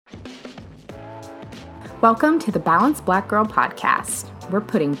Welcome to the Balanced Black Girl podcast. We're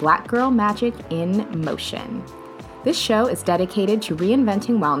putting Black girl magic in motion. This show is dedicated to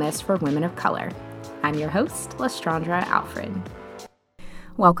reinventing wellness for women of color. I'm your host, Lestrandra Alfred.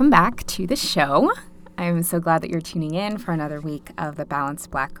 Welcome back to the show. I'm so glad that you're tuning in for another week of the Balanced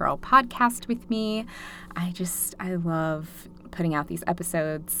Black Girl podcast with me. I love putting out these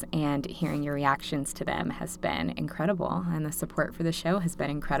episodes, and hearing your reactions to them has been incredible, and the support for the show has been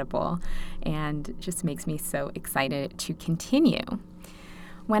incredible, and just makes me so excited to continue.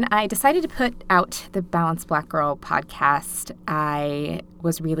 When I decided to put out the Balanced Black Girl podcast, I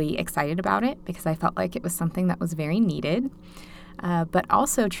was really excited about it because I felt like it was something that was very needed. But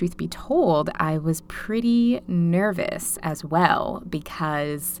also, truth be told, I was pretty nervous as well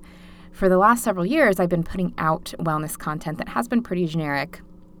because for the last several years, I've been putting out wellness content that has been pretty generic,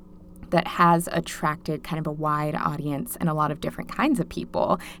 that has attracted kind of a wide audience and a lot of different kinds of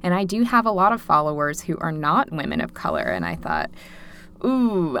people. And I do have a lot of followers who are not women of color. And I thought,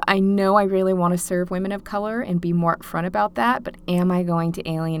 I know I really want to serve women of color and be more upfront about that, but am I going to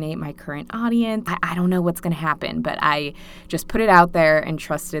alienate my current audience? I don't know what's going to happen, but I just put it out there and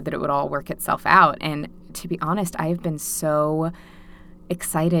trusted that it would all work itself out. And to be honest, I have been so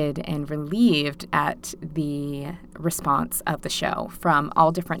excited and relieved at the response of the show from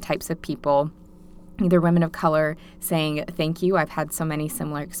all different types of people, either women of color saying, thank you, I've had so many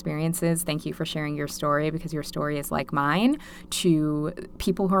similar experiences, thank you for sharing your story because your story is like mine, to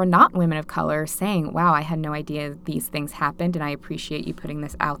people who are not women of color saying, wow, I had no idea these things happened, and I appreciate you putting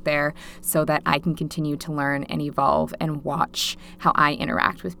this out there so that I can continue to learn and evolve and watch how I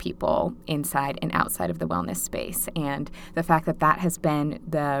interact with people inside and outside of the wellness space. And the fact that that has been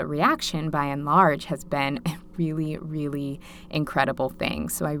the reaction by and large has been really, really incredible thing.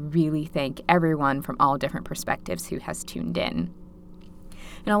 So I really thank everyone from all different perspectives who has tuned in.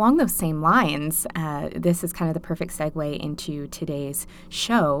 And along those same lines, this is kind of the perfect segue into today's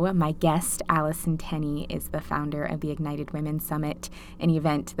show. My guest, Allison Tenney, is the founder of the Ignited Women Summit, an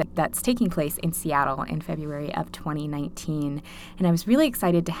event that's taking place in Seattle in February of 2019. And I was really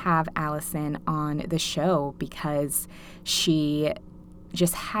excited to have Allison on the show because she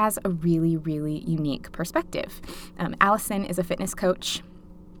just has a really, really unique perspective. Allison is a fitness coach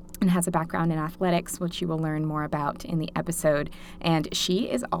and has a background in athletics, which you will learn more about in the episode. And she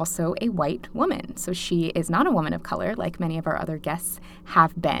is also a white woman. So she is not a woman of color like many of our other guests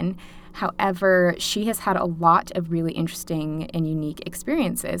have been. However, she has had a lot of really interesting and unique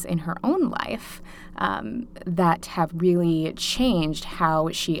experiences in her own life that have really changed how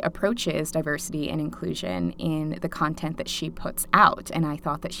she approaches diversity and inclusion in the content that she puts out. And I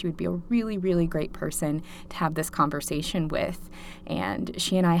thought that she would be a really, really great person to have this conversation with. And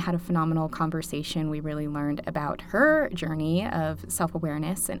she and I had a phenomenal conversation. We really learned about her journey of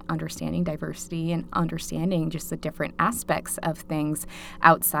self-awareness and understanding diversity and understanding just the different aspects of things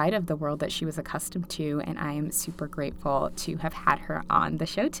outside of the world that she was accustomed to, and I am super grateful to have had her on the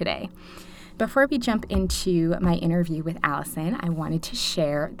show today. Before we jump into my interview with Allison, I wanted to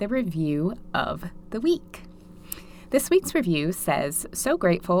share the review of the week. This week's review says, so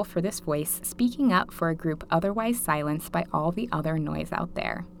grateful for this voice speaking up for a group otherwise silenced by all the other noise out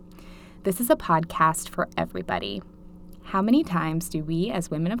there. This is a podcast for everybody. How many times do we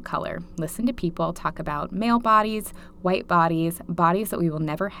as women of color listen to people talk about male bodies, white bodies, bodies that we will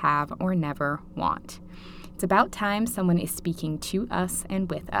never have or never want? It's about time someone is speaking to us and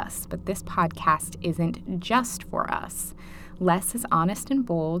with us, but this podcast isn't just for us. Les is honest and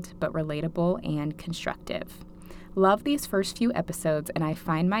bold, but relatable and constructive. Love these first few episodes, and I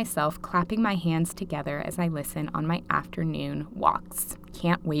find myself clapping my hands together as I listen on my afternoon walks.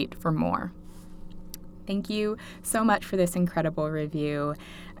 Can't wait for more. Thank you so much for this incredible review.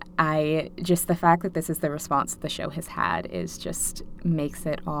 The fact that this is the response the show has had is just makes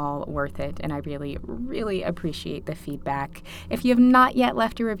it all worth it. And I really, really appreciate the feedback. If you have not yet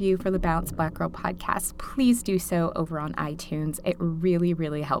left a review for the Balanced Black Girl podcast, please do so over on iTunes. It really,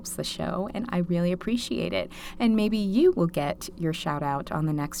 really helps the show, and I really appreciate it. And maybe you will get your shout out on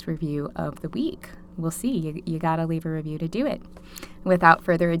the next review of the week. We'll see. You got to leave a review to do it. Without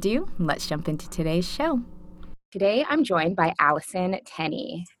further ado, let's jump into today's show. Today, I'm joined by Allison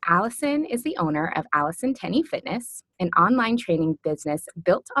Tenney. Allison is the owner of Allison Tenney Fitness, an online training business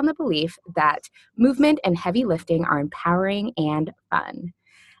built on the belief that movement and heavy lifting are empowering and fun.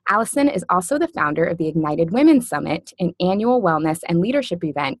 Allison is also the founder of the Ignited Women Summit, an annual wellness and leadership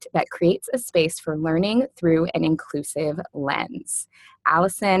event that creates a space for learning through an inclusive lens.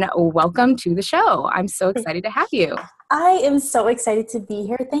 Allison, welcome to the show. I'm so excited to have you. I am so excited to be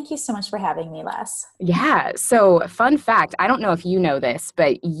here. Thank you so much for having me, Les. Yeah. So, fun fact, I don't know if you know this,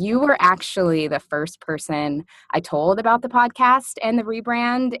 but you were actually the first person I told about the podcast and the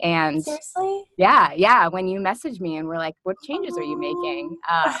rebrand. And Seriously? yeah, when you messaged me and were like, what changes are you making?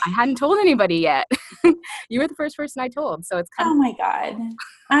 Oh, I hadn't told anybody yet. You were the first person I told. So, it's kind of oh my God.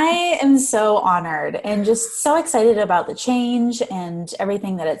 I am so honored and just so excited about the change and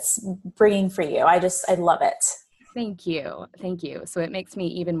everything that it's bringing for you. I love it. thank you. Thank you. So, it makes me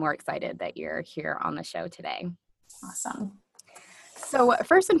even more excited that you're here on the show today. Awesome. So,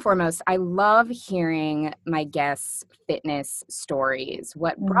 first and foremost, I love hearing my guests' fitness stories.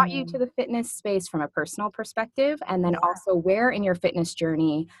 What brought you to Mm, the fitness space from a personal perspective? And then yeah. also, where in your fitness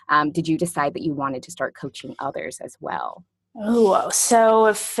journey did you decide that you wanted to start coaching others as well? Oh,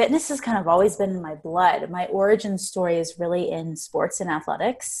 so fitness has kind of always been in my blood. My origin story is really in sports and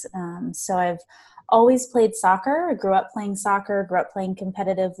athletics. So I've always played soccer. I grew up playing soccer, grew up playing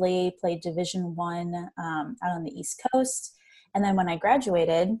competitively, played Division 1 out on the East Coast. And then when I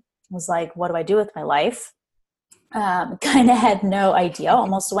graduated, was like, what do I do with my life? Kind of had no idea.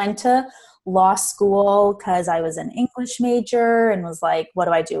 Almost went to law school because I was an English major and was like, what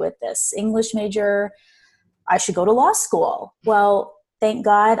do I do with this English major? I should go to law school. Well, thank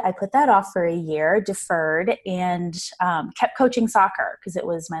God I put that off for a year, deferred, and kept coaching soccer because it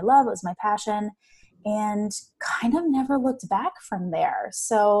was my love, it was my passion, and kind of never looked back from there.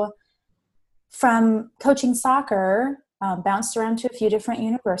 So from coaching soccer, bounced around to a few different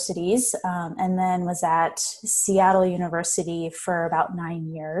universities, and then was at Seattle University for about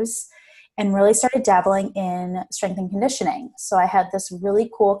 9 years and really started dabbling in strength and conditioning. So I had this really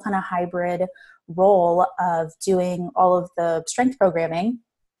cool kind of hybrid role of doing all of the strength programming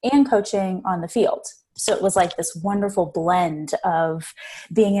and coaching on the field. So it was like this wonderful blend of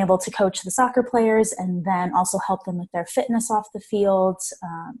being able to coach the soccer players and then also help them with their fitness off the field,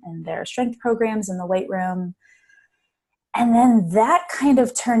 and their strength programs in the weight room. And then that kind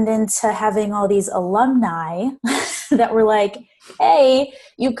of turned into having all these alumni that were like, hey,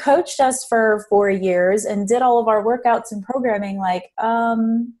 you coached us for 4 years and did all of our workouts and programming. Like,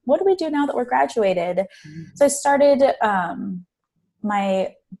 what do we do now that we're graduated? So I started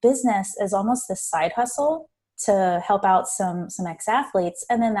my business as almost this side hustle to help out some ex-athletes.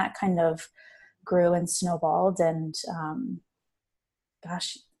 And then that kind of grew and snowballed. And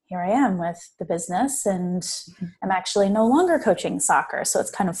gosh, here I am with the business, and I'm actually no longer coaching soccer. So it's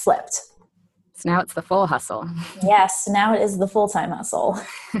kind of flipped. So now it's the full hustle. Yes, now it is the full-time hustle.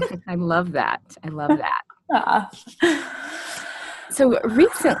 I love that. I love that. Ah. So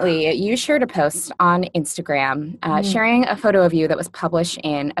recently, you shared a post on Instagram Mm. sharing a photo of you that was published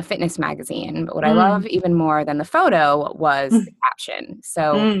in a fitness magazine. But what I Mm. love even more than the photo was the Mm. caption.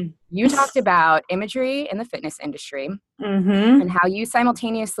 So Mm. you talked about imagery in the fitness industry Mm-hmm. and how you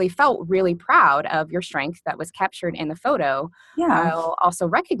simultaneously felt really proud of your strength that was captured in the photo, Yeah. while also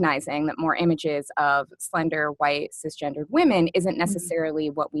recognizing that more images of slender, white, cisgendered women isn't Mm. necessarily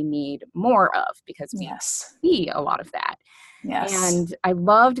what we need more of because we Yes. see a lot of that. Yes. And I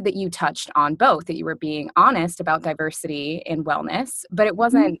loved that you touched on both, that you were being honest about diversity in wellness, but it Mhm.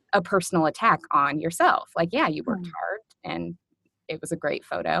 wasn't a personal attack on yourself. Like, yeah, you worked Mm. hard and it was a great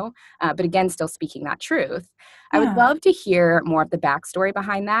photo, but again, still speaking that truth. I would Yeah. love to hear more of the backstory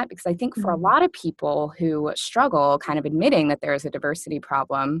behind that because I think for a Mm. lot of people who struggle kind of admitting that there is a diversity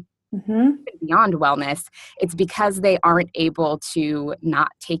problem, Mm-hmm. beyond wellness, it's because they aren't able to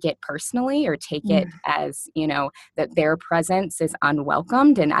not take it personally or take it Mm. as, that their presence is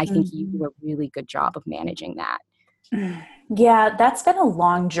unwelcomed. And I think you Mhm. do a really good job of managing that. Mm. Yeah, that's been a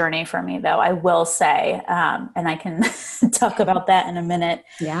long journey for me, though, I will say. And I can talk about that in a minute.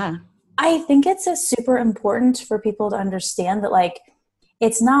 Yeah. I think it's a super important for people to understand that, like,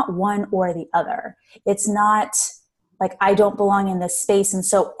 it's not one or the other. It's not like I don't belong in this space. And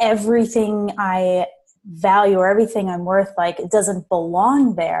so everything I value or everything I'm worth, like, it doesn't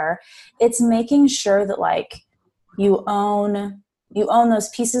belong there. It's making sure that, like, you own you own those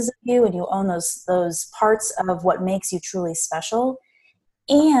pieces of you, and you own those parts of what makes you truly special,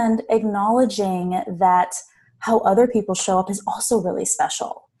 and acknowledging that how other people show up is also really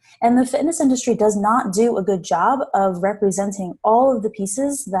special. And the fitness industry does not do a good job of representing all of the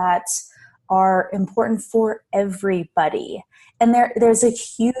pieces that are important for everybody. And there's a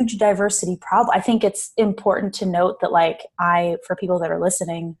huge diversity problem. I think it's important to note that, like, for people that are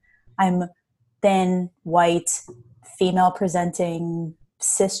listening, I'm thin, white, female presenting,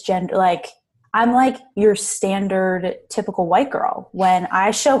 cisgender, like, I'm like your standard typical white girl when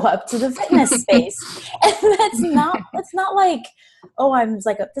I show up to the fitness space. And it's not like, oh, I'm just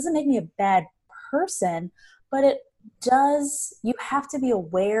like, it doesn't make me a bad person, but it you have to be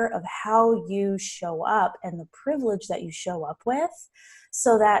aware of how you show up and the privilege that you show up with,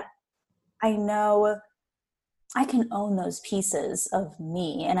 so that I know I can own those pieces of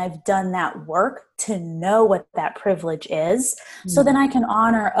me. And I've done that work to know what that privilege is. So then I can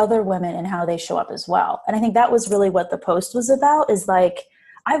honor other women and how they show up as well. And I think that was really what the post was about, is like,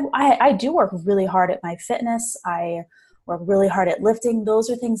 I do work really hard at my fitness. I work really hard at lifting. Those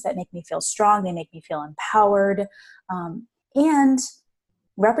are things that make me feel strong. They make me feel empowered. And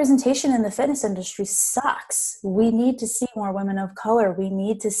representation in the fitness industry sucks. We need to see more women of color. We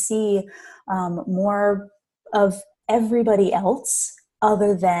need to see more of everybody else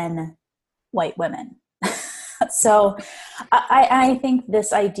other than white women. So I think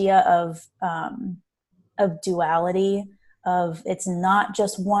this idea of duality, of it's not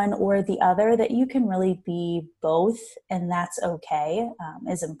just one or the other, that you can really be both, and that's okay,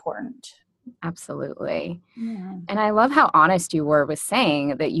 is important. Absolutely. Yeah. And I love how honest you were with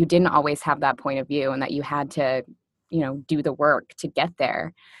saying that you didn't always have that point of view and that you had to, do the work to get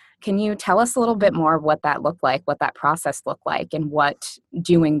there. Can you tell us a little bit more what that looked like, what that process looked like, and what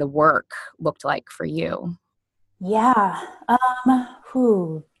doing the work looked like for you? Yeah.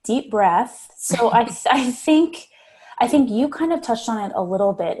 Deep breath. So I think you kind of touched on it a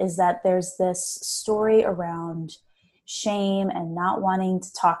little bit, is that there's this story around shame and not wanting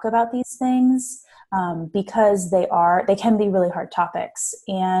to talk about these things, because they can be really hard topics.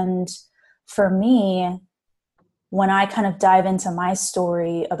 And for me, when I kind of dive into my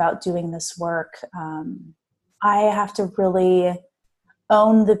story about doing this work, I have to really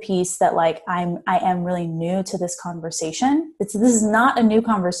own the piece that, like, I am really new to this conversation. This is not a new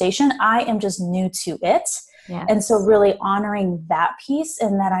conversation. I am just new to it. Yes. And so really honoring that piece,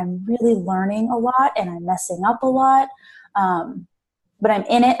 and that I'm really learning a lot and I'm messing up a lot. But I'm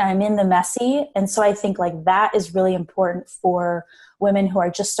in it and I'm in the messy. And so I think like that is really important for women who are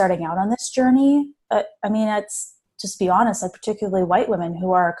just starting out on this journey. It's just be honest, like particularly white women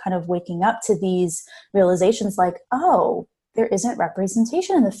who are kind of waking up to these realizations, like, oh, there isn't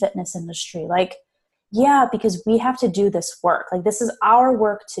representation in the fitness industry. Like, yeah, because we have to do this work. Like, this is our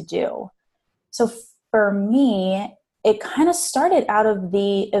work to do. So for me, it kind of started out of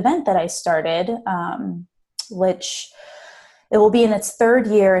the event that I started, which it will be in its third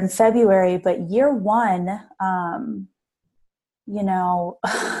year in February, but year one,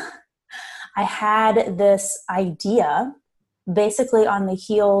 I had this idea basically on the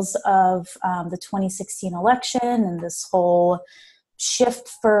heels of the 2016 election and this whole shift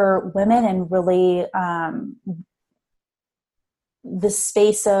for women, and really the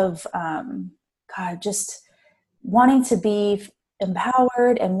space of just wanting to be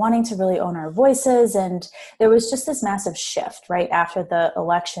empowered and wanting to really own our voices. And there was just this massive shift right after the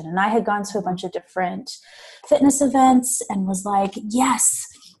election. And I had gone to a bunch of different fitness events and was like, yes,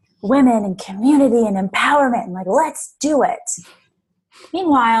 women and community and empowerment, and like, let's do it.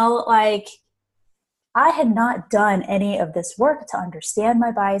 Meanwhile, like, I had not done any of this work to understand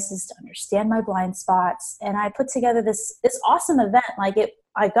my biases, to understand my blind spots. And I put together this awesome event.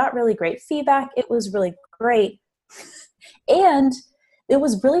 I got really great feedback. It was really great. And it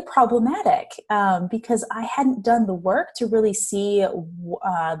was really problematic because I hadn't done the work to really see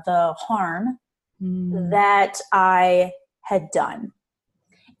the harm that I had done.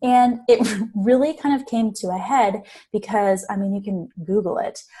 And it really kind of came to a head because, you can Google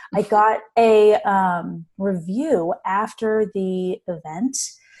it. I got a review after the event.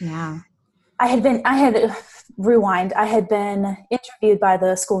 Yeah. I had been interviewed by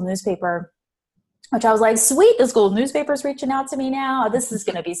the school newspaper, which I was like, sweet, the school newspaper's reaching out to me now. This is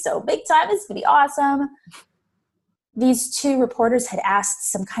going to be so big time. It's going to be awesome. These two reporters had asked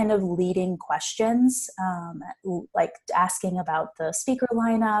some kind of leading questions, like asking about the speaker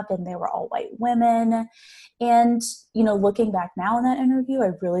lineup, and they were all white women. And, looking back now in that interview,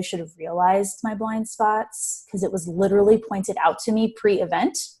 I really should have realized my blind spots, because it was literally pointed out to me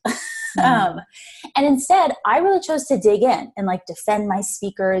pre-event. And instead, I really chose to dig in and like defend my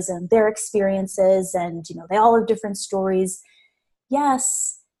speakers and their experiences. And, they all have different stories.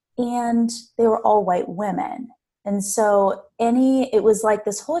 Yes. And they were all white women. And so it was like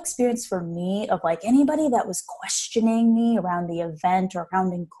this whole experience for me of like anybody that was questioning me around the event or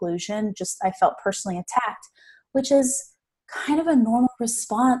around inclusion, I felt personally attacked, which is kind of a normal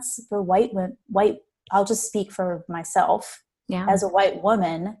response for white women. I'll just speak for myself as a white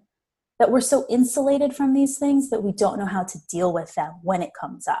woman, that we're so insulated from these things that we don't know how to deal with them when it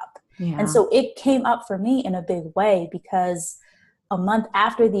comes up. Yeah. And so it came up for me in a big way, because a month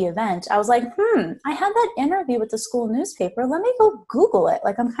after the event, I was like, I had that interview with the school newspaper. Let me go Google it.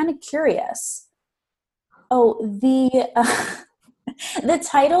 Like, I'm kind of curious. Oh, the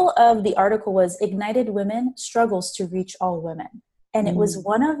title of the article was Ignited Women Struggles to Reach All Women. And it was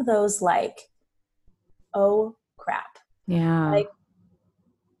one of those like, oh crap. Yeah.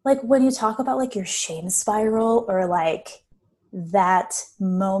 Like when you talk about like your shame spiral or like that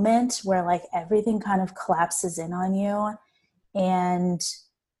moment where like everything kind of collapses in on you. And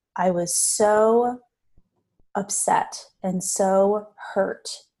I was so upset and so hurt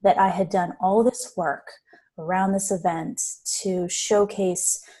that I had done all this work around this event to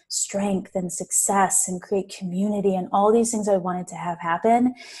showcase strength and success and create community and all these things I wanted to have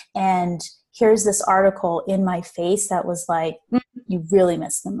happen. And here's this article in my face that was like, you really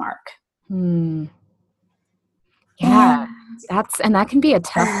missed the mark. Yeah, that can be a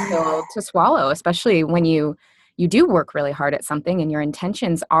tough pill to swallow, especially when you do work really hard at something and your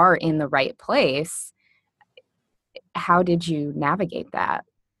intentions are in the right place. How did you navigate that?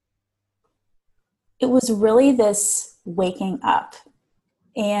 It was really this waking up.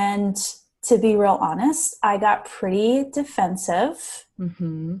 And to be real honest, I got pretty defensive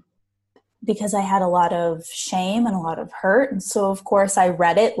because I had a lot of shame and a lot of hurt. And so, of course, I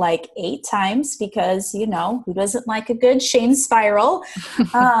read it like 8 times because, you know, who doesn't like a good shame spiral?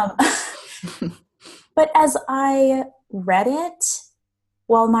 But as I read it,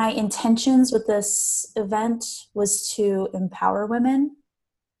 while my intentions with this event was to empower women,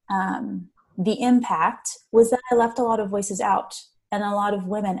 the impact was that I left a lot of voices out and a lot of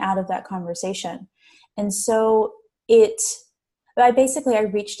women out of that conversation. And so I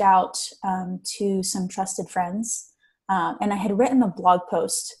reached out to some trusted friends, and I had written a blog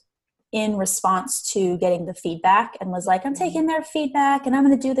post in response to getting the feedback and was like, I'm taking their feedback and I'm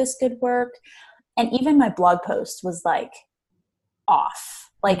going to do this good work. And even my blog post was like off.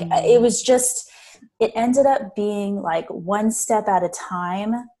 Like it ended up being like one step at a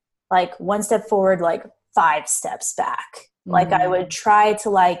time, like one step forward, like 5 steps back. Like I would try to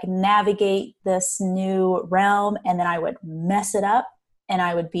like navigate this new realm and then I would mess it up and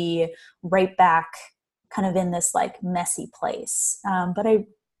I would be right back kind of in this like messy place. But I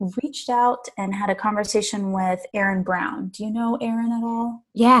reached out and had a conversation with Erin Brown. Do you know Erin at all?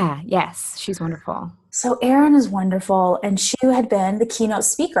 Yeah, yes, she's wonderful. So Erin is wonderful, and she had been the keynote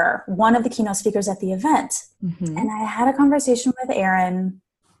speaker, one of the keynote speakers at the event. And I had a conversation with Erin,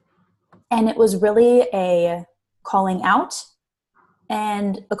 and it was really a calling out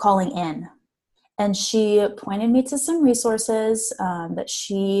and a calling in. And she pointed me to some resources that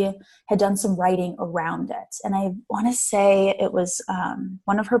she had done some writing around it. And I want to say it was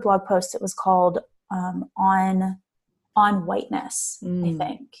one of her blog posts. It was called On Whiteness, I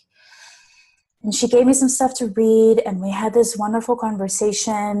think. And she gave me some stuff to read, and we had this wonderful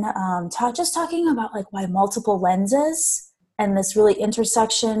conversation, just talking about like why multiple lenses and this really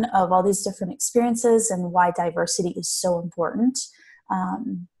intersection of all these different experiences and why diversity is so important.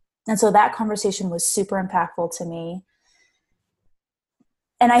 And so that conversation was super impactful to me.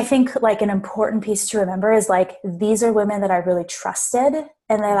 And I think like an important piece to remember is like, these are women that I really trusted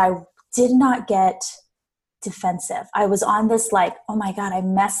and that I did not get defensive. I was on this like, oh my God, I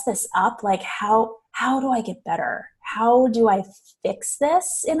messed this up. Like how do I get better? How do I fix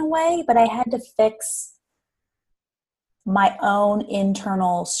this in a way? But I had to fix my own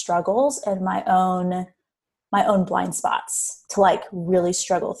internal struggles and my own blind spots to like really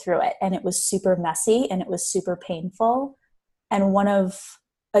struggle through it. And it was super messy and it was super painful. And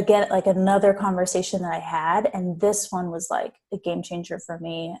again, like another conversation that I had, and this one was like a game changer for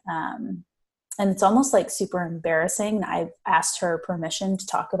me. And it's almost like super embarrassing. I asked her permission to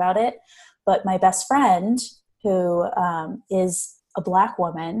talk about it, but my best friend, who is a Black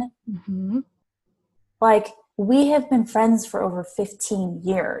woman, like we have been friends for over 15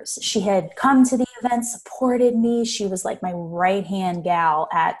 years. She had come to the event, supported me. She was like my right-hand gal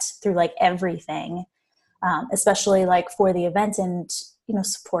through like everything, especially like for the event, and, you know,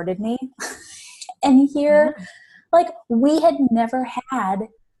 supported me. And here, like we had never had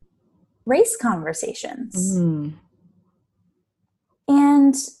race conversations.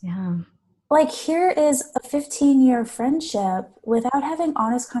 And like here is a 15-year friendship without having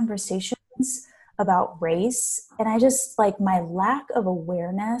honest conversations about race. And I just like my lack of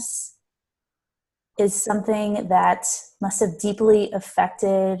awareness is something that must have deeply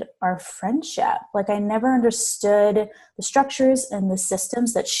affected our friendship. Like I never understood the structures and the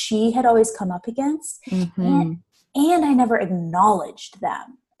systems that she had always come up against. And I never acknowledged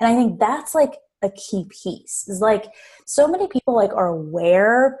them. And I think that's like a key piece is like so many people like are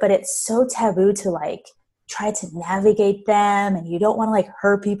aware, but it's so taboo to like try to navigate them. And you don't want to like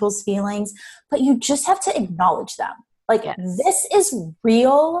hurt people's feelings, but you just have to acknowledge them. Like, Yes. this is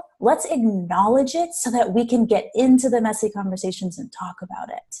real. Let's acknowledge it so that we can get into the messy conversations and talk about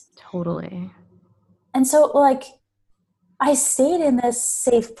it. Totally. And so, like, I stayed in this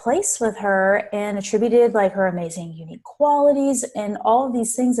safe place with her and attributed like her amazing, unique qualities and all of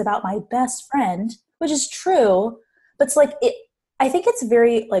these things about my best friend, which is true. But it's like, I think it's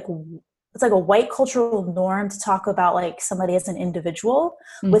very like, it's like a white cultural norm to talk about like somebody as an individual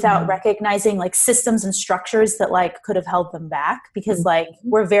without recognizing like systems and structures that like could have held them back, because like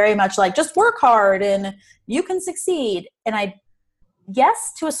we're very much like, just work hard and you can succeed. And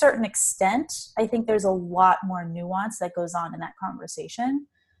yes, to a certain extent, I think there's a lot more nuance that goes on in that conversation.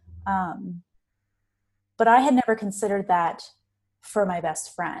 But I had never considered that for my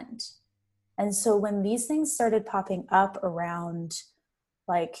best friend. And so when these things started popping up around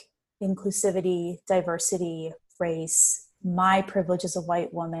like inclusivity, diversity, race, my privilege as a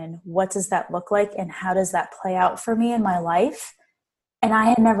white woman, what does that look like? And how does that play out for me in my life? And I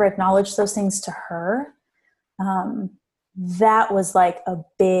had never acknowledged those things to her. That was like a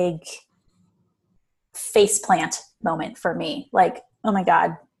big faceplant moment for me. Like, oh my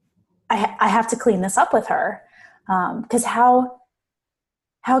God, I have to clean this up with her. Because how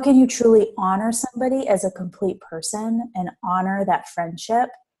can you truly honor somebody as a complete person and honor that friendship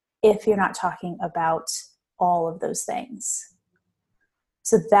if you're not talking about all of those things?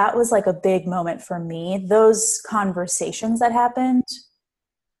 So that was like a big moment for me. Those conversations that happened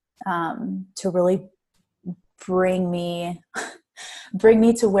to really bring me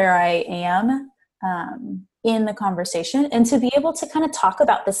to where I am in the conversation, and to be able to kind of talk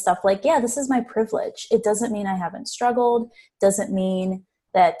about this stuff like, yeah, this is my privilege. It doesn't mean I haven't struggled. Doesn't mean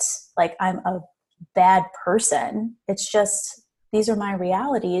that like I'm a bad person. It's just, these are my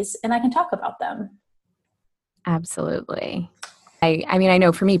realities and I can talk about them. Absolutely. I mean, I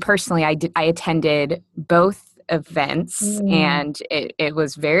know for me personally, I attended both events, and it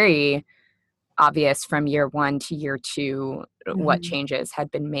was very obvious from year one to year two what changes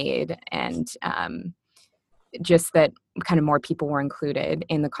had been made, and just that kind of more people were included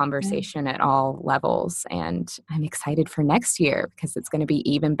in the conversation at all levels. And I'm excited for next year because it's going to be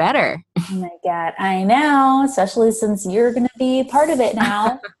even better. Oh my God, I know, especially since you're going to be part of it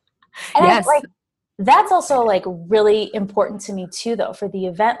now. And Yes. that's also like really important to me too, though, for the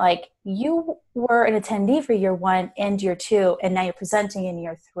event. Like, you were an attendee for year one and year two, and now you're presenting in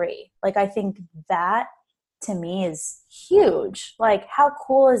year three. Like, I think that to me is huge. Like, how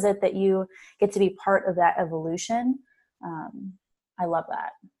cool is it that you get to be part of that evolution? I love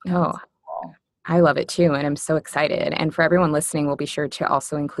that. Oh, Cool. I love it too, and I'm so excited. And for everyone listening, we'll be sure to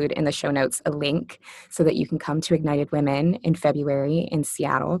also include in the show notes a link so that you can come to Ignited Women in February in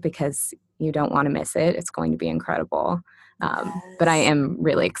Seattle, because you don't want to miss it. It's going to be incredible. But I am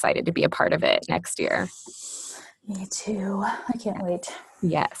really excited to be a part of it next year. Me too. I can't wait.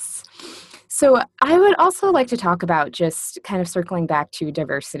 Yes. So I would also like to talk about just kind of circling back to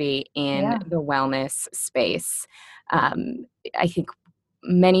diversity in the wellness space. I think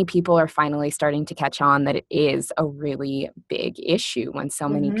many people are finally starting to catch on that it is a really big issue when so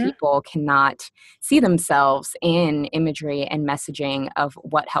many people cannot see themselves in imagery and messaging of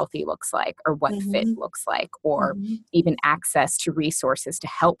what healthy looks like, or what fit looks like, or even access to resources to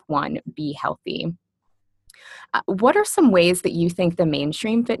help one be healthy. What are some ways that you think the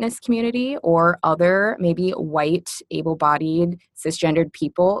mainstream fitness community or other maybe white, able-bodied, cisgendered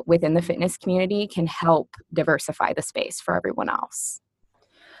people within the fitness community can help diversify the space for everyone else?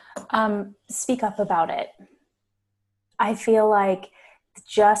 Speak up about it. I feel like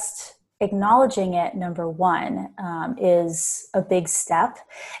just acknowledging it, number one, is a big step.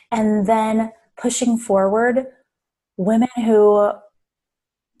 And then pushing forward women who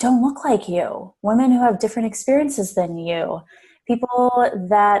don't look like you, women who have different experiences than you, people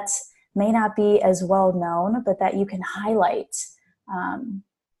that may not be as well known, but that you can highlight.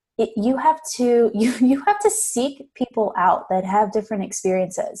 You have to seek people out that have different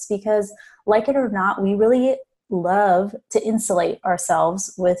experiences, because like it or not, we really love to insulate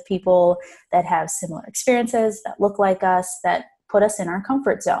ourselves with people that have similar experiences, that look like us, that put us in our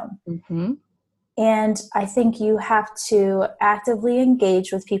comfort zone. And I think you have to actively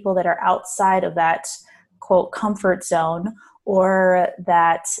engage with people that are outside of that, quote, comfort zone, or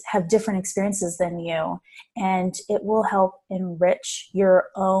that have different experiences than you. And it will help enrich your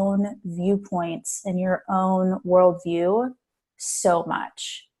own viewpoints and your own worldview so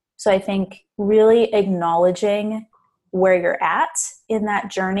much. So I think really acknowledging where you're at in that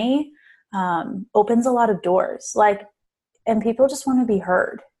journey opens a lot of doors. Like, and people just want to be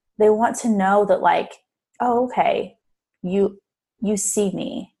heard. They want to know that, like, oh, okay, you see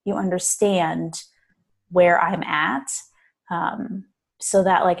me, you understand where I'm at. So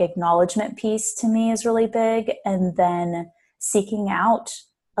that like acknowledgement piece to me is really big. And then seeking out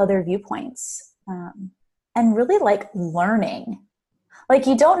other viewpoints, and really like learning. Like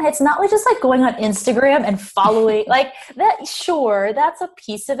it's not like just like going on Instagram and following like that. Sure, that's a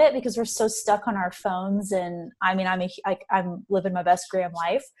piece of it because we're so stuck on our phones. And I mean, I'm living my best gram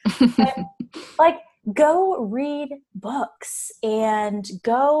life. But like, go read books and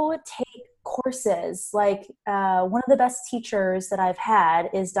go take courses. Like one of the best teachers that I've had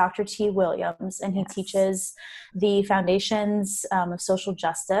is Dr. T. Williams, and he teaches the foundations of social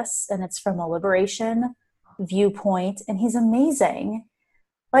justice, and it's from a liberation viewpoint, and he's amazing.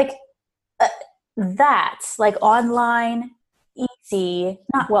 Like that's like online, easy,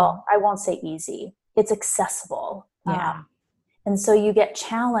 not, well, I won't say easy. It's accessible. Yeah. And so you get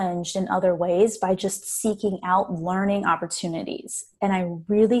challenged in other ways by just seeking out learning opportunities. And I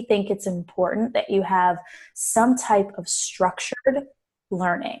really think it's important that you have some type of structured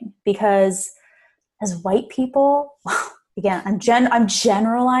learning, because as white people, again, I'm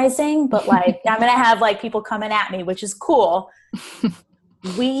generalizing, but like I'm going to have like people coming at me, which is cool.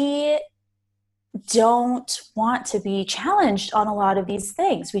 We don't want to be challenged on a lot of these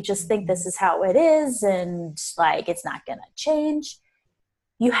things. We just think this is how it is and like it's not going to change.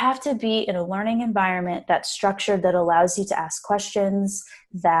 You have to be in a learning environment that's structured, that allows you to ask questions,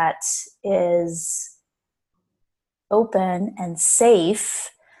 that is open and safe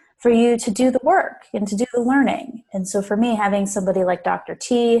for you to do the work and to do the learning. And so for me, having somebody like Dr.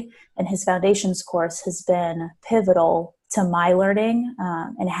 T and his foundations course has been pivotal to my learning,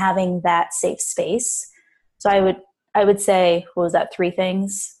 and having that safe space. So I would say, what was that? 3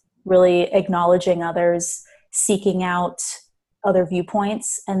 things: really acknowledging others, seeking out other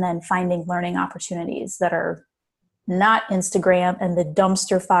viewpoints, and then finding learning opportunities that are not Instagram and the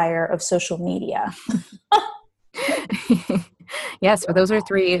dumpster fire of social media. Yes, but those are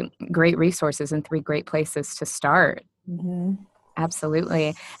 3 great resources and 3 great places to start. Mm-hmm.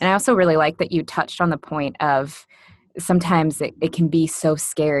 Absolutely. And I also really like that you touched on the point of sometimes it can be so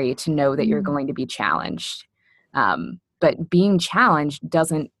scary to know that you're going to be challenged. But being challenged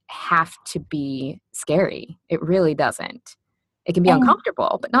doesn't have to be scary. It really doesn't. It can be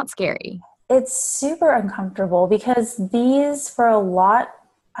uncomfortable, but not scary. It's super uncomfortable because these, for a lot,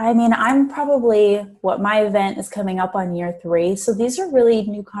 I mean, I'm probably, what my event is coming up on year 3. So these are really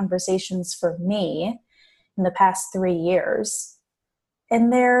new conversations for me in the past 3 years.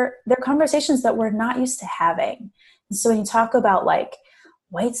 And they're conversations that we're not used to having. And so when you talk about like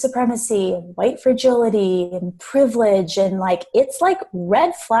white supremacy and white fragility and privilege, and like, it's like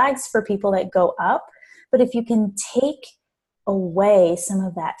red flags for people that go up. But if you can take away some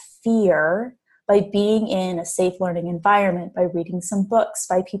of that fear by being in a safe learning environment, by reading some books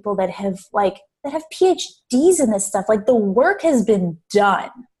by people that have PhDs in this stuff, like the work has been done.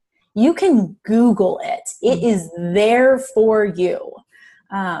 You can Google it. It is there for you.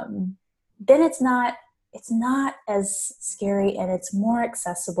 Then it's not as scary, and it's more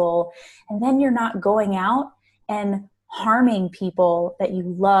accessible. And then you're not going out and harming people that you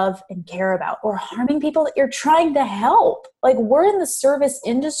love and care about, or harming people that you're trying to help. Like, we're in the service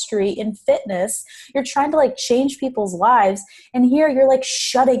industry in fitness. You're trying to like change people's lives. And here you're like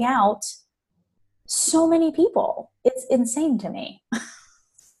shutting out so many people. It's insane to me.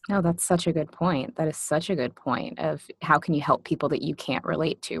 No, that's such a good point. That is such a good point of how can you help people that you can't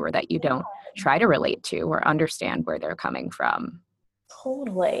relate to, or that you don't try to relate to or understand where they're coming from.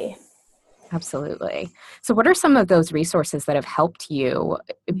 Totally. Absolutely. So what are some of those resources that have helped you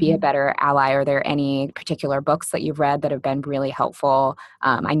be a better ally? Are there any particular books that you've read that have been really helpful?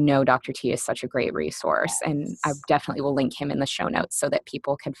 I know Dr. T is such a great resource, and I definitely will link him in the show notes so that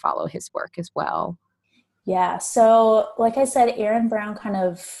people can follow his work as well. Yeah. So like I said, Erin Brown kind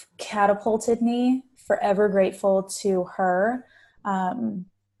of catapulted me. Forever grateful to her.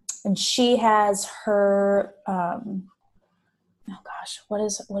 And she has her, what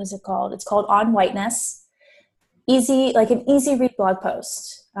is it called? It's called On Whiteness. Like an easy read blog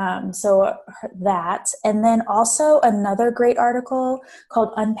post. So that, and then also another great article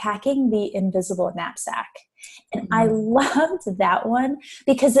called Unpacking the Invisible Knapsack. And I loved that one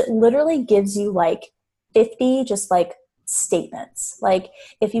because it literally gives you like 50 just like statements. Like,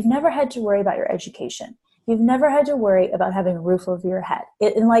 if you've never had to worry about your education, you've never had to worry about having a roof over your head,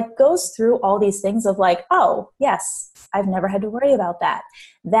 it like goes through all these things of like, oh yes, I've never had to worry about that.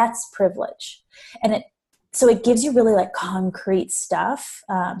 That's privilege. And so it gives you really like concrete stuff.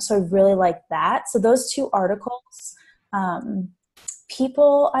 So I really like that. So those 2 articles,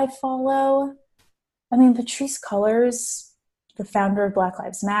 people I follow, I mean, Patrisse Cullors, the founder of Black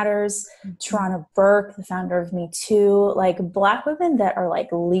Lives Matters, Tarana Burke, the founder of Me Too, like Black women that are like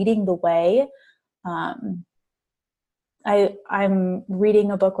leading the way. Um, I'm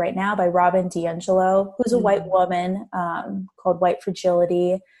reading a book right now by Robin DiAngelo, who's a white woman, called White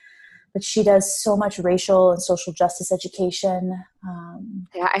Fragility, but she does so much racial and social justice education.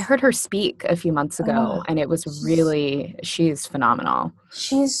 Yeah, I heard her speak a few months ago, and it was she's phenomenal.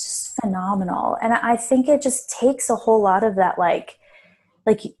 She's just phenomenal. And I think it just takes a whole lot of that, like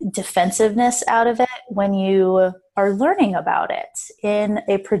defensiveness out of it when you are learning about it in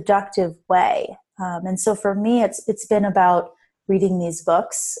a productive way. And so for me, it's been about reading these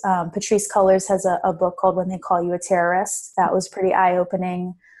books. Patrisse Cullors has a book called When They Call You a Terrorist. That was pretty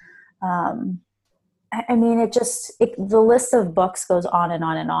eye-opening. I mean, the list of books goes on and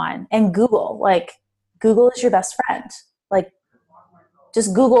on and on. And Google is your best friend. Like,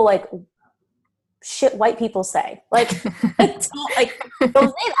 just Google, like, shit white people say. Like, don't say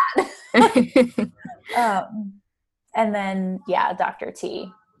that. And then, yeah, Dr.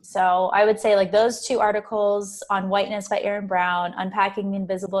 T. So I would say like those two articles on Whiteness by Erin Brown, Unpacking the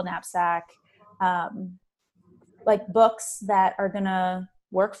Invisible Knapsack, like books that are going to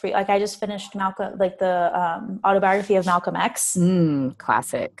work for you. Like I just finished Malcolm, like the autobiography of Malcolm X.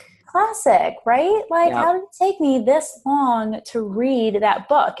 Classic, right? Like, yep. How did it take me this long to read that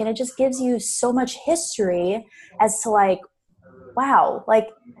book? And it just gives you so much history as to like, wow, like,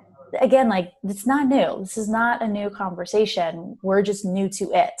 again, like it's not new. This is not a new conversation. We're just new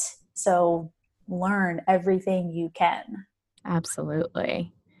to it. So learn everything you can.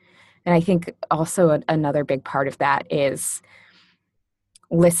 Absolutely. And I think also another big part of that is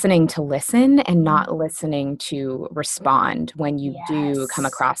listening to listen and not listening to respond when you do come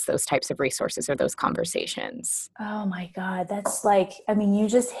across those types of resources or those conversations. Oh my God. That's like, I mean, you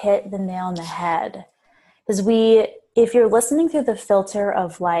just hit the nail on the head. Because if you're listening through the filter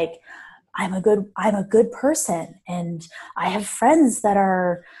of like, I'm a good person and I have friends that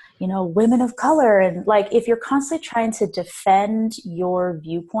are, women of color. And like, if you're constantly trying to defend your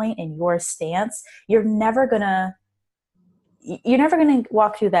viewpoint and your stance, you're never going to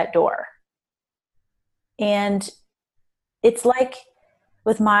walk through that door. And it's like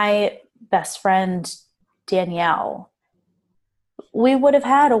with my best friend, Danielle, we would have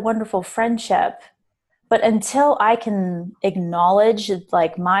had a wonderful friendship. But until I can acknowledge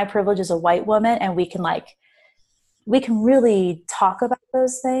like my privilege as a white woman and we can really talk about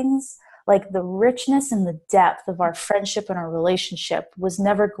those things, like the richness and the depth of our friendship and our relationship was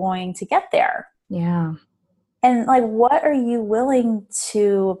never going to get there. Yeah. And like, what are you willing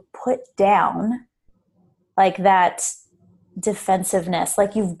to put down? Like that defensiveness,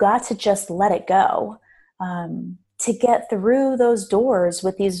 like you've got to just let it go to get through those doors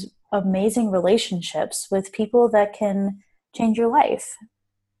with these amazing relationships with people that can change your life.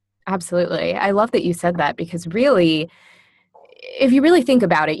 Absolutely. I love that you said that because really, if you really think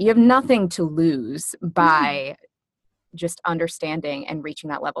about it, you have nothing to lose by just understanding and reaching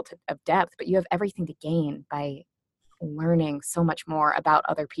that level of depth, but you have everything to gain by learning so much more about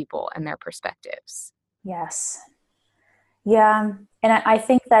other people and their perspectives. Yes. Yeah. And I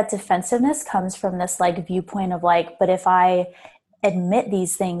think that defensiveness comes from this like viewpoint of like, but if I admit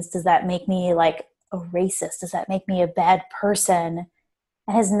these things, does that make me like a racist? Does that make me a bad person?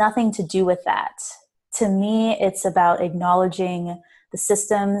 It has nothing to do with that. To me, it's about acknowledging the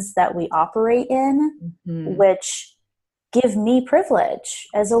systems that we operate in, which give me privilege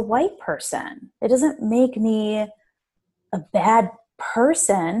as a white person. It doesn't make me a bad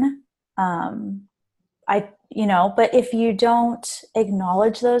person. But if you don't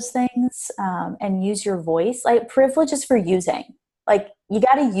acknowledge those things and use your voice, like privilege is for using. Like you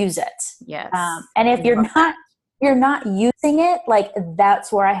got to use it. Yes. And if you're not using it, like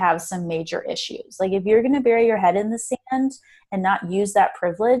that's where I have some major issues. Like if you're going to bury your head in the sand and not use that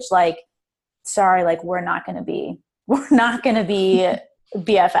privilege, like, sorry, like we're not going to be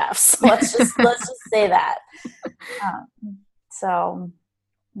BFFs. Let's just say that.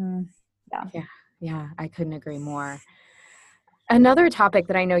 Yeah. Yeah, I couldn't agree more. Another topic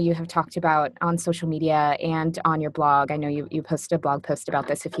that I know you have talked about on social media and on your blog, I know you posted a blog post about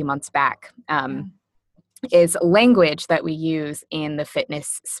this a few months back, is language that we use in the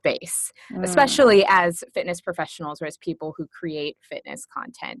fitness space, especially as fitness professionals or as people who create fitness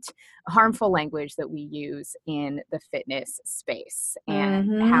content, harmful language that we use in the fitness space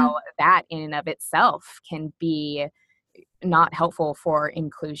and how that in and of itself can be not helpful for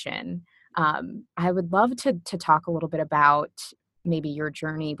inclusion. I would love to talk a little bit about maybe your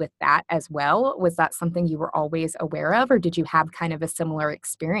journey with that as well. Was that something you were always aware of, or did you have kind of a similar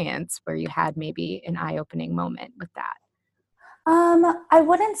experience where you had maybe an eye-opening moment with that? I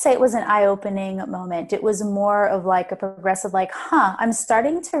wouldn't say it was an eye-opening moment. It was more of like a progressive, like, I'm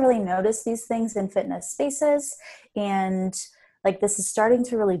starting to really notice these things in fitness spaces. And like, this is starting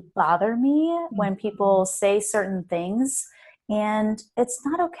to really bother me when people say certain things, and it's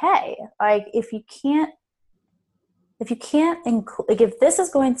not okay. Like, like, if this is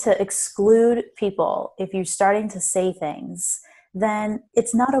going to exclude people, if you're starting to say things, then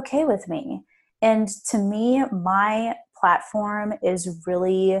it's not okay with me. And to me, my platform is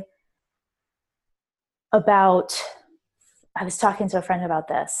really about, I was talking to a friend about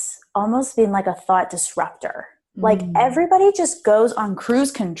this, almost being like a thought disruptor. Like, everybody just goes on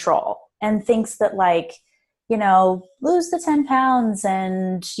cruise control and thinks that, like, lose the 10 pounds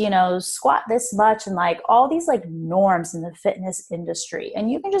and, squat this much, and like all these like norms in the fitness industry. And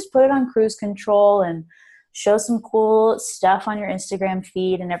you can just put it on cruise control and show some cool stuff on your Instagram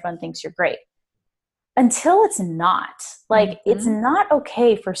feed, and everyone thinks you're great. Until it's not. Like, it's not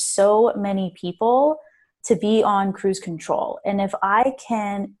okay for so many people to be on cruise control. And if I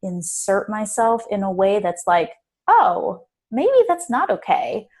can insert myself in a way that's like, oh, maybe that's not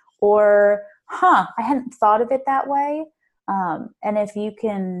okay, or I hadn't thought of it that way. And if you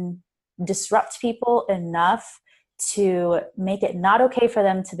can disrupt people enough to make it not okay for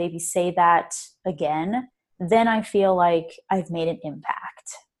them to maybe say that again, then I feel like I've made an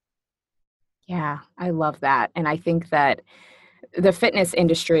impact. Yeah, I love that. And I think that the fitness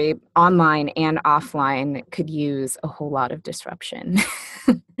industry, online and offline, could use a whole lot of disruption.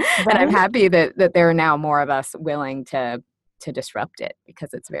 And I'm Right? happy that there are now more of us willing to disrupt it,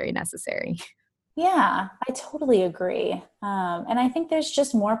 because it's very necessary. Yeah, I totally agree. And I think there's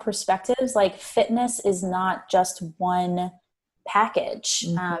just more perspectives. Like, fitness is not just one package,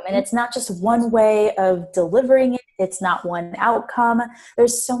 and it's not just one way of delivering it. It's not one outcome.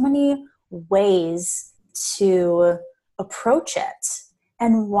 There's so many ways to approach it.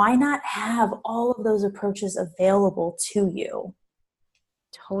 And why not have all of those approaches available to you?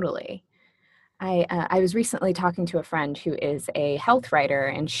 Totally. I was recently talking to a friend who is a health writer,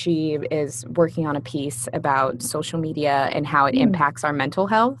 and she is working on a piece about social media and how it Mm. impacts our mental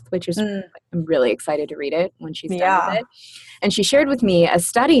health, which is, Mm. I'm really excited to read it when she's done with Yeah. it. And she shared with me a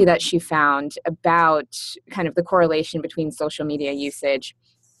study that she found about kind of the correlation between social media usage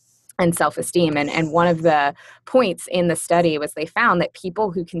and self-esteem. And one of the points in the study was they found that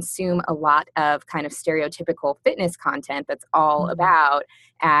people who consume a lot of kind of stereotypical fitness content that's all Mm. about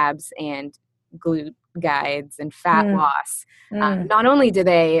abs and glute guides and fat Mm. loss, Mm. not only do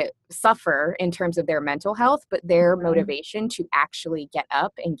they suffer in terms of their mental health, but their Mhm. motivation to actually get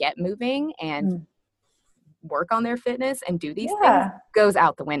up and get moving and Mm. work on their fitness and do these things Yeah. goes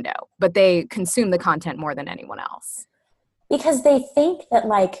out the window. But they consume the content more than anyone else. Because they think that,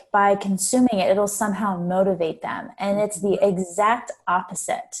 like, by consuming it, it'll somehow motivate them. And it's the exact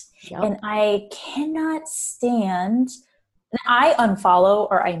opposite. Yep. And I cannot stand, and I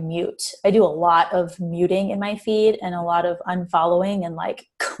unfollow or I mute. I do a lot of muting in my feed and a lot of unfollowing and like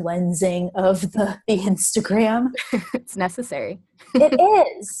cleansing of the Instagram. It's necessary. It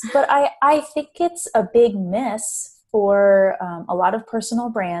is, but I think it's a big miss for a lot of personal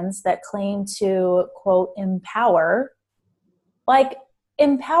brands that claim to, quote, empower. Like,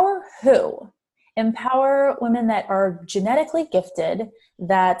 empower who? Empower women that are genetically gifted,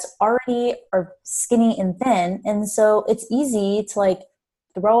 that already are skinny and thin. And so it's easy to like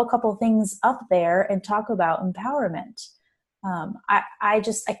throw a couple things up there and talk about empowerment.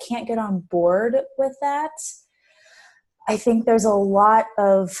 I can't get on board with that. I think there's a lot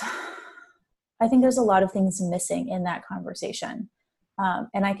of, I think there's a lot of things missing in that conversation.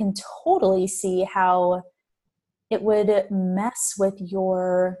 And I can totally see how it would mess with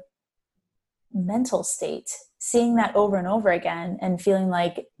your mental state, seeing that over and over again and feeling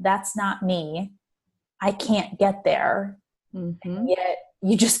like that's not me. I can't get there. Mm-hmm. And yet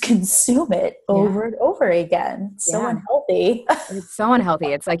you just consume it over and over again. So unhealthy. It's so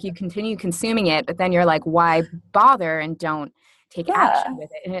unhealthy. It's like you continue consuming it, but then you're like, why bother, and don't take action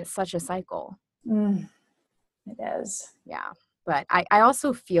with it. And it's such a cycle. It is. Yeah. But I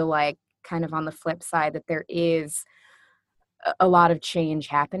also feel like, kind of on the flip side, that there is a lot of change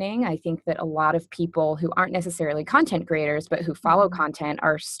happening. I think that a lot of people who aren't necessarily content creators, but who follow content,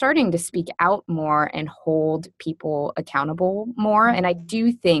 are starting to speak out more and hold people accountable more. And I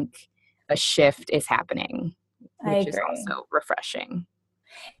do think a shift is happening, which is also refreshing.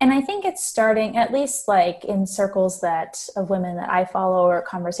 And I think it's starting, at least like in circles that of women that I follow or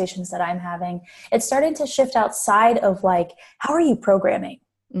conversations that I'm having, it's starting to shift outside of like, how are you programming?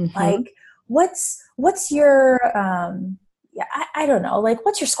 Mm-hmm. Like, what's your, I don't know, like,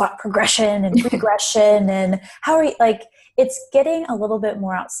 what's your squat progression and regression, and how are you, like, it's getting a little bit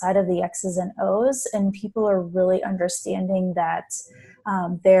more outside of the X's and O's, and people are really understanding that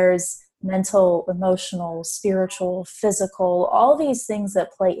there's mental, emotional, spiritual, physical, all these things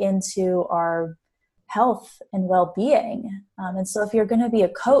that play into our health and well-being. And so if you're going to be a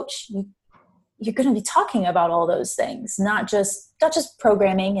coach, you're going to be talking about all those things, not just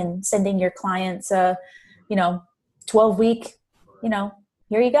programming and sending your clients a 12-week,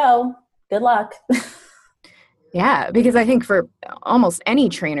 here you go, good luck. Yeah, because I think for almost any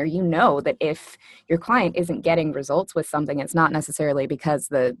trainer, that if your client isn't getting results with something, it's not necessarily because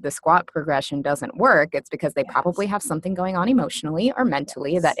the squat progression doesn't work. It's because they probably have something going on emotionally or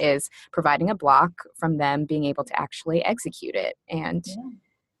mentally that is providing a block from them being able to actually execute it. And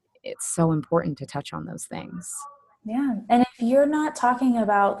it's so important to touch on those things. Yeah. And if you're not talking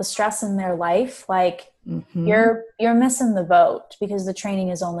about the stress in their life, like you're missing the boat, because the training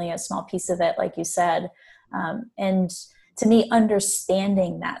is only a small piece of it, like you said. And to me,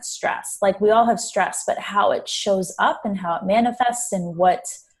 understanding that stress, like we all have stress, but how it shows up and how it manifests and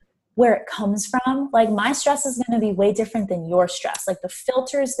where it comes from. Like my stress is going to be way different than your stress. Like the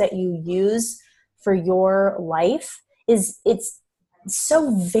filters that you use for your life it's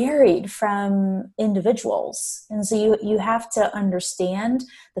so varied from individuals. And so you have to understand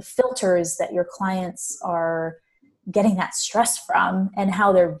the filters that your clients are getting that stress from and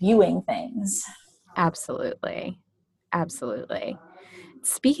how they're viewing things. Absolutely.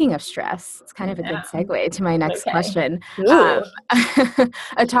 Speaking of stress, it's kind of a good segue to my next question. A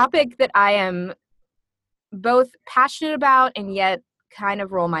topic that I am both passionate about and yet kind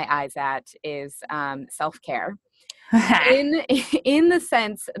of roll my eyes at is self-care. in the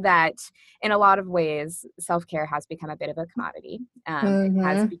sense that in a lot of ways, self-care has become a bit of a commodity. It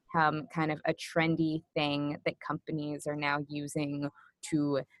has become kind of a trendy thing that companies are now using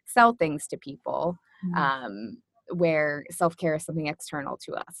to sell things to people, where self-care is something external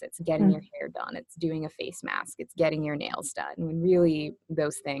to us. It's getting your hair done. It's doing a face mask. It's getting your nails done. When really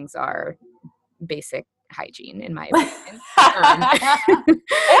those things are basic hygiene, in my opinion. I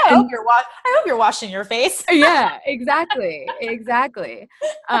hope you're washing your face. Yeah, exactly.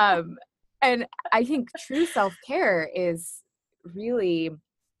 And I think true self-care is really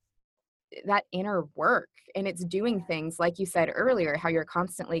that inner work, and it's doing things like you said earlier, how you're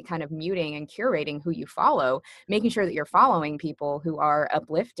constantly kind of muting and curating who you follow, making sure that you're following people who are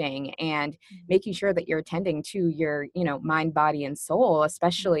uplifting, and making sure that you're attending to your mind, body, and soul,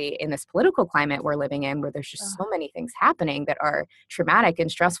 especially in this political climate we're living in, where there's just so many things happening that are traumatic and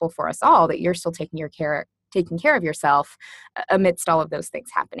stressful for us all, that you're still taking care of yourself amidst all of those things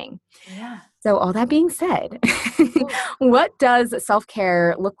happening. Yeah. So all that being said, what does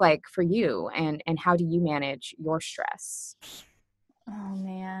self-care look like for you, and how do you manage your stress? Oh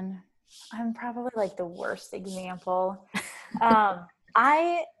man, I'm probably like the worst example. I'm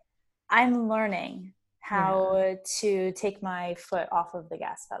learning how to take my foot off of the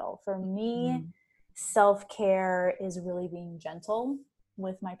gas pedal. For me, self-care is really being gentle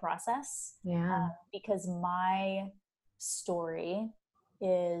with my process. Because my story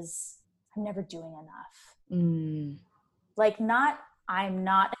is I'm never doing enough. Like not I'm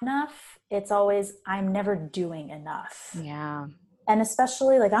not enough. It's always I'm never doing enough. Yeah. And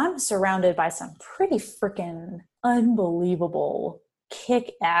especially like I'm surrounded by some pretty freaking unbelievable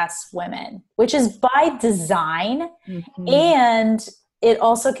kick-ass women, which is by design. And it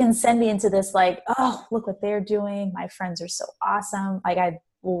also can send me into this like, oh, look what they're doing. My friends are so awesome. Like I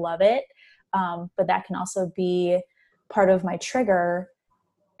love it. But that can also be part of my trigger.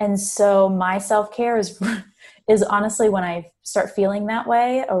 And so my self-care is honestly when I start feeling that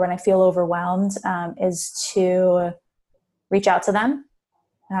way, or when I feel overwhelmed, is to reach out to them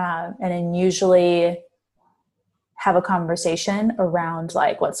and then usually have a conversation around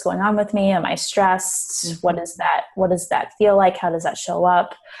like what's going on with me. Am I stressed? What does that feel like? How does that show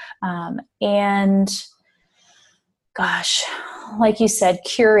up? And gosh, like you said,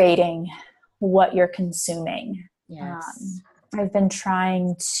 curating what you're consuming. Yes. I've been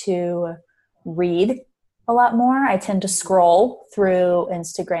trying to read a lot more. I tend to scroll through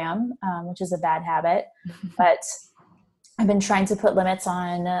Instagram, which is a bad habit, but I've been trying to put limits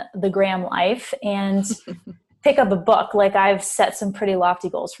on the gram life and pick up a book. Like I've set some pretty lofty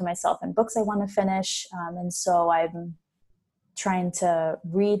goals for myself and books I want to finish. And so I'm trying to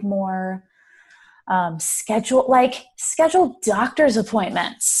read more, schedule doctor's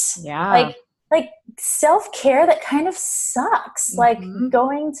appointments. Yeah. Like self-care that kind of sucks. Like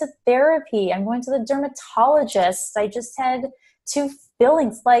going to therapy. I'm going to the dermatologist. I just had 2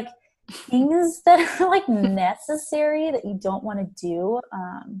 fillings, like things that are like necessary that you don't want to do.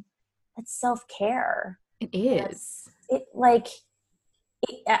 It's self-care. It is. it like,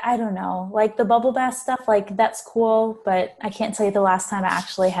 I don't know, like the bubble bath stuff, like that's cool, but I can't tell you the last time I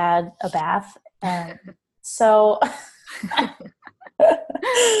actually had a bath. So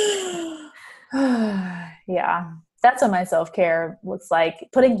yeah, that's what my self-care looks like.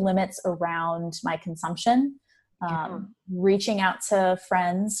 Putting limits around my consumption, Yeah. reaching out to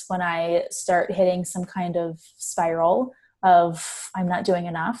friends when I start hitting some kind of spiral of I'm not doing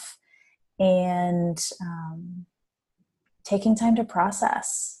enough, and taking time to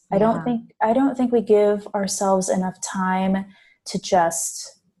process. Yeah. I don't think we give ourselves enough time to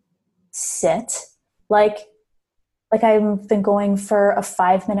just sit. Like I've been going for a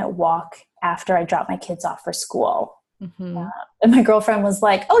 5-minute walk after I drop my kids off for school. Mm-hmm. And my girlfriend was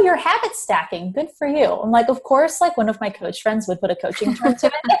like, "Oh, you're habit stacking. Good for you." I'm like, of course, like one of my coach friends would put a coaching term to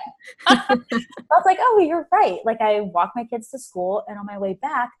it. I was like, "Oh, you're right." Like I walk my kids to school, and on my way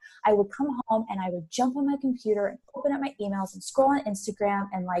back, I would come home and I would jump on my computer and open up my emails and scroll on Instagram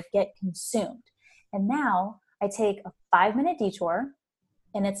and like get consumed. And now I take a 5-minute detour,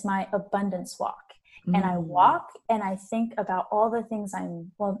 and it's my abundance walk. And I walk and I think about all the things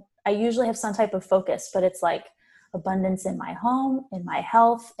I usually have some type of focus, but it's like abundance in my home, in my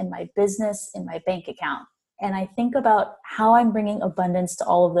health, in my business, in my bank account. And I think about how I'm bringing abundance to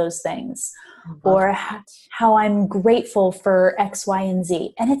all of those things, or how I'm grateful for X, Y, and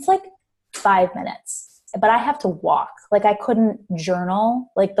Z. And it's like 5 minutes, but I have to walk. Like I couldn't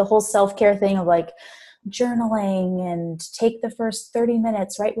journal, like the whole self-care thing of like journaling and take the first 30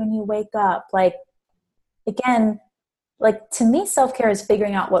 minutes right when you wake up. Like, again, like to me, self-care is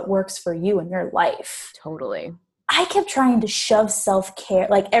figuring out what works for you in your life. Totally. I kept trying to shove self-care,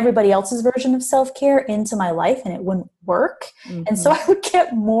 like everybody else's version of self-care, into my life, and it wouldn't work. Mm-hmm. And so I would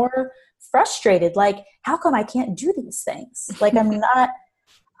get more frustrated. Like, how come I can't do these things? Like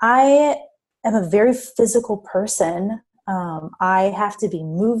I am a very physical person. I have to be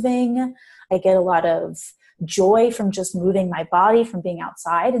moving. I get a lot of joy from just moving my body, from being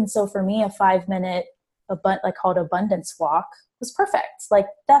outside. And so for me, a 5-minute, like called abundance walk was perfect. Like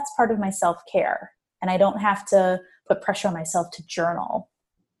that's part of my self-care. And I don't have to put pressure on myself to journal.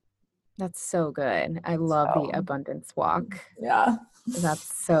 That's so good. I love the abundance walk. Yeah.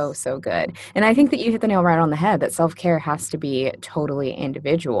 That's so, so good. And I think that you hit the nail right on the head, that self-care has to be totally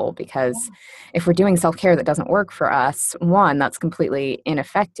individual, because if we're doing self-care that doesn't work for us, one, that's completely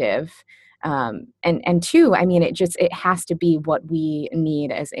ineffective. And two, I mean, it has to be what we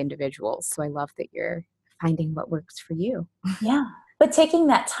need as individuals. So I love that you're finding what works for you. Yeah. But taking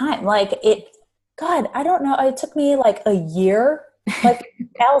that time, God, I don't know. It took me like a year. Like,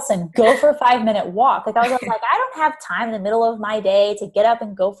 Allison, go for a 5-minute walk. Like I was like, I don't have time in the middle of my day to get up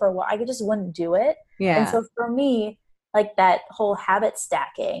and go for a walk. I just wouldn't do it. Yeah. And so for me, like that whole habit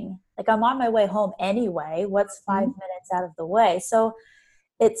stacking, like I'm on my way home anyway. What's 5 minutes out of the way? So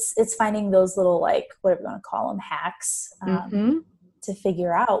it's finding those little, like, whatever you want to call them, hacks to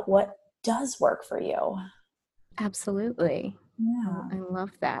figure out what does work for you. Absolutely. Yeah. I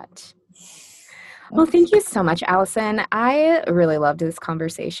love that. Well, thank you so much, Allison. I really loved this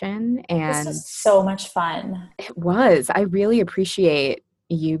conversation. And this was so much fun. It was. I really appreciate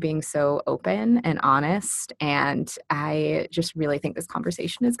you being so open and honest. And I just really think this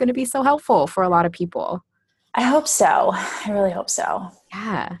conversation is going to be so helpful for a lot of people. I hope so. I really hope so.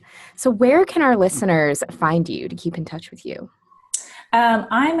 Yeah. So where can our listeners find you to keep in touch with you?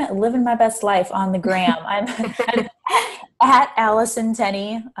 I'm living my best life on the gram. I'm at Allison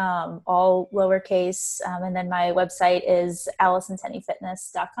Tenney, all lowercase. And then my website is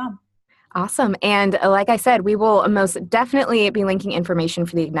AllisonTenneyFitness.com. Awesome. And like I said, we will most definitely be linking information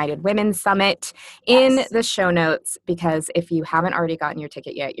for the Ignited Women's Summit in the show notes, because if you haven't already gotten your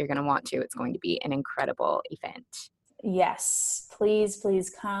ticket yet, you're going to want to. It's going to be an incredible event. Yes. Please, please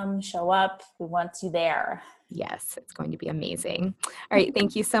come, show up. We want you there. Yes, it's going to be amazing. All right.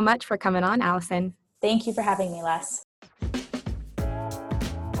 Thank you so much for coming on, Allison. Thank you for having me, Les.